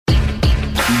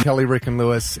Kelly, Rick, and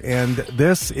Lewis. And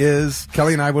this is,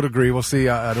 Kelly and I would agree. We'll see.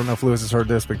 I don't know if Lewis has heard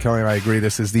this, but Kelly and I agree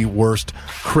this is the worst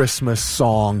Christmas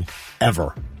song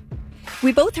ever.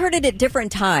 We both heard it at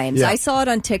different times. Yeah. I saw it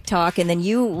on TikTok, and then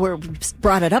you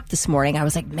brought it up this morning. I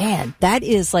was like, man, that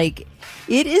is like,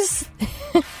 it is,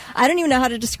 I don't even know how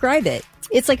to describe it.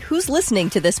 It's like, who's listening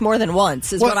to this more than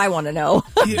once is what I want to know.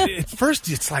 At first,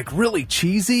 it's like really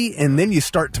cheesy, and then you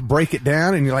start to break it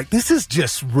down, and you're like, this is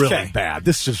just really bad.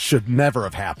 This just should never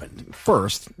have happened.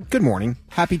 First, good morning.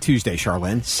 Happy Tuesday,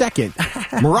 Charlene. Second,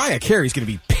 Mariah Carey's going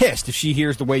to be pissed if she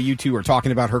hears the way you two are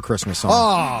talking about her Christmas song.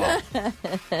 Oh.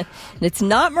 It's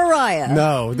not Mariah.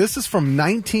 No, this is from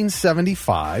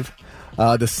 1975.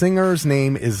 The singer's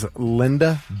name is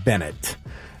Linda Bennett.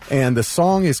 And the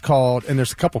song is called, and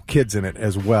there's a couple kids in it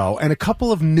as well, and a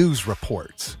couple of news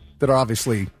reports that are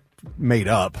obviously made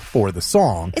up for the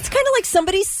song. It's kind of like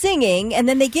somebody singing, and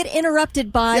then they get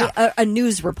interrupted by a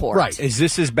news report. Right. Is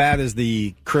this as bad as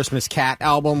the Christmas Cat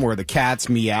album where the cats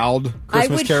meowed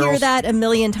Christmas I would carols? hear that a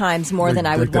million times more than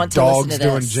I would want to listen to this. The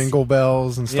dogs doing jingle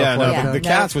bells and stuff like that. The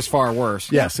cats was far worse.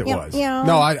 Yes, it was. Yeah.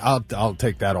 No, I'll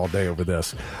take that all day over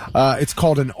this. It's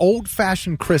called An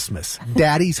Old-Fashioned Christmas,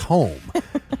 Daddy's Home.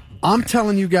 I'm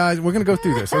telling you guys, we're going to go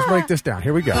through this. Let's break this down.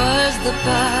 Here we go. 'Cause the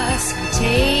bus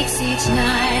takes each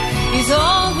night is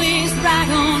always right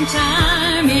on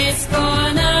time. It's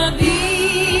gonna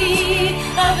be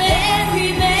a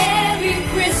very Merry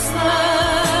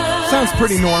Christmas. Sounds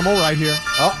pretty normal right here.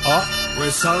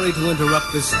 We're sorry to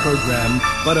interrupt this program,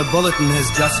 but a bulletin has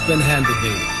just been handed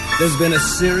me. There's been a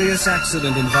serious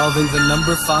accident involving the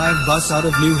number 5 bus out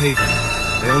of New Haven.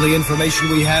 The only information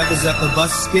we have is that the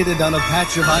bus skidded on a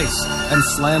patch of ice and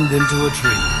slammed into a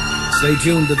tree. Stay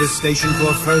tuned to this station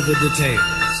for further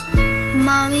details.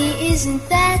 Mommy, isn't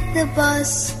that the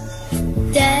bus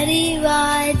Daddy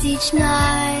rides each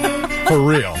night? For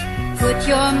real. Put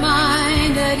your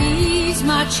mind at ease,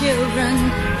 my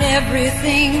children.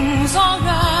 Everything's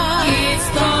alright. It's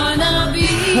gonna be a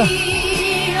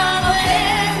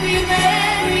very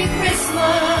Merry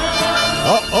Christmas.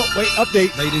 Wait,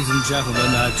 update. Ladies and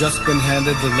gentlemen, I've just been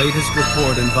handed the latest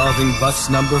report involving bus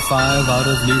number 5 out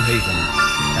of New Haven.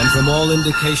 And from all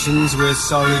indications, we're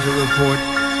sorry to report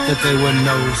that there were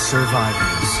no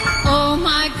survivors. Oh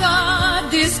my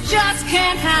God, this just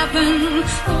can't happen.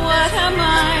 What am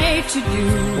I to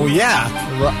do? Well, yeah.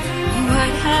 What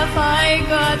have I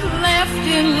got left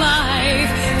in life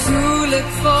to look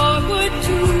forward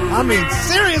to? I mean,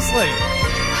 seriously.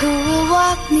 Who will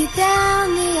walk me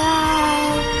down the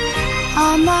aisle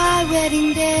on my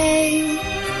wedding day?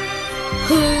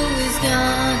 Who is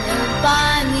gonna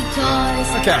buy me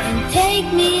toys and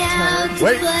take me out to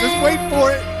play? Just wait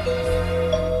for it.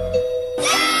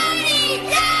 Daddy!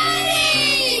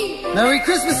 Daddy! Merry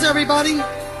Christmas, everybody.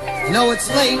 No, it's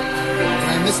late.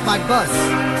 I missed my bus.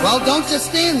 Well, don't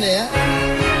just stand there.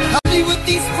 Help me with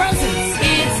these presents.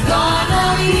 It's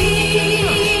gonna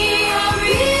be a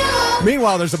real...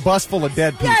 Meanwhile, there's a bus full of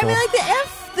dead people. Yeah, I mean, like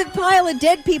the pile of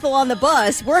dead people on the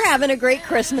bus. We're having a great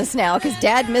Christmas now because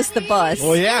Dad missed the bus.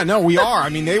 Well, yeah, no, we are. I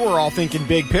mean, they were all thinking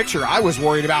big picture. I was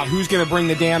worried about who's going to bring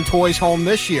the damn toys home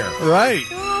this year. Right.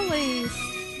 Golly.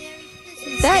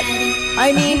 That,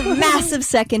 I mean, massive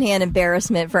secondhand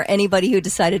embarrassment for anybody who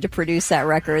decided to produce that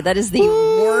record. That is the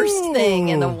worst thing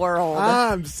in the world.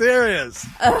 I'm serious.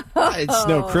 It's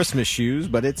no Christmas shoes,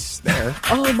 but it's there.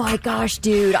 Oh my gosh,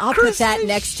 dude. I'll put that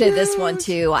next to this one,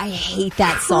 too. I hate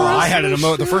that song. I had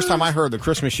the first time I heard the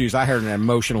Christmas shoes, I had an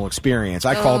emotional experience.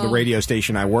 I called the radio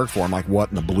station I worked for. I'm like, what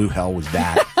in the blue hell was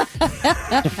that?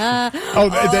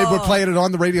 They were playing it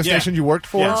on the radio station you worked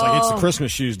for? Yeah, it's like, it's the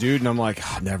Christmas shoes, dude. And I'm like,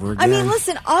 oh, never again. I mean,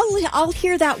 listen, I'll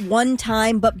hear that one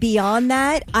time, but beyond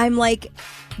that, I'm like,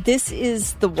 this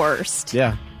is the worst.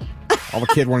 Yeah. All the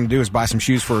kid wanted to do is buy some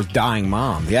shoes for his dying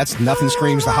mom. That's nothing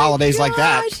screams the holidays like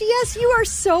that. Yes, you are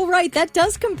so right. That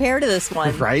does compare to this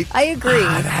one. Right? I agree.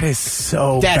 That is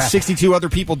so Dad, bad. 62 other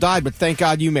people died, but thank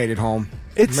God you made it home.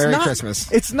 Merry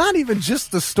Christmas. It's not even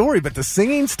just the story, but the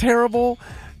singing's terrible.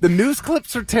 The news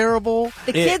clips are terrible.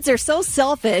 The kids are so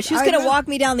selfish. Who's going to walk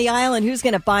me down the aisle and who's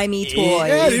going to buy me toys?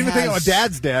 Yeah, even think, oh,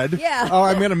 Dad's dead. Yeah. Oh,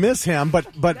 I'm going to miss him.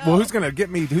 But well, who's going to get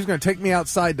me? Who's going to take me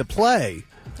outside to play?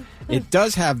 It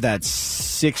does have that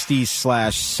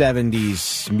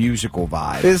 60s/70s musical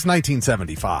vibe. It is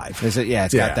 1975. Is it? Yeah,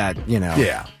 it's got that, you know.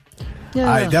 Yeah.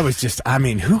 That was just, I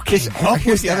mean, who came up Here's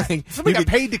with the that? other thing. Somebody got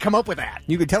paid to come up with that.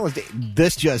 You could tell us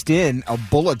this just in, a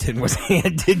bulletin was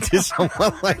handed to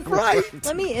someone like, right.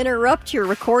 Let me interrupt your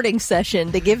recording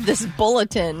session to give this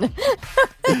bulletin.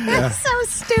 That's so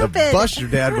stupid. The bus your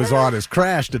dad was on has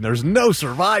crashed and there's no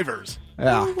survivors.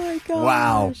 Yeah. Oh, my gosh.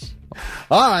 Wow.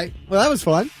 All right. Well, that was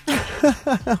fun.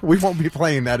 We won't be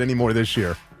playing that anymore this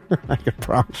year. I can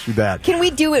promise you that. Can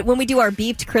we do it when we do our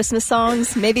beeped Christmas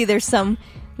songs? Maybe there's some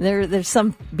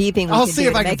beeping. I'll see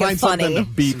if I can find funny. something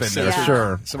to beep in there. Yeah.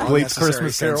 Sure. Some Bleep unnecessary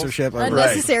Christmas carols. censorship.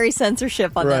 Unnecessary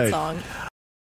censorship on that Right. song.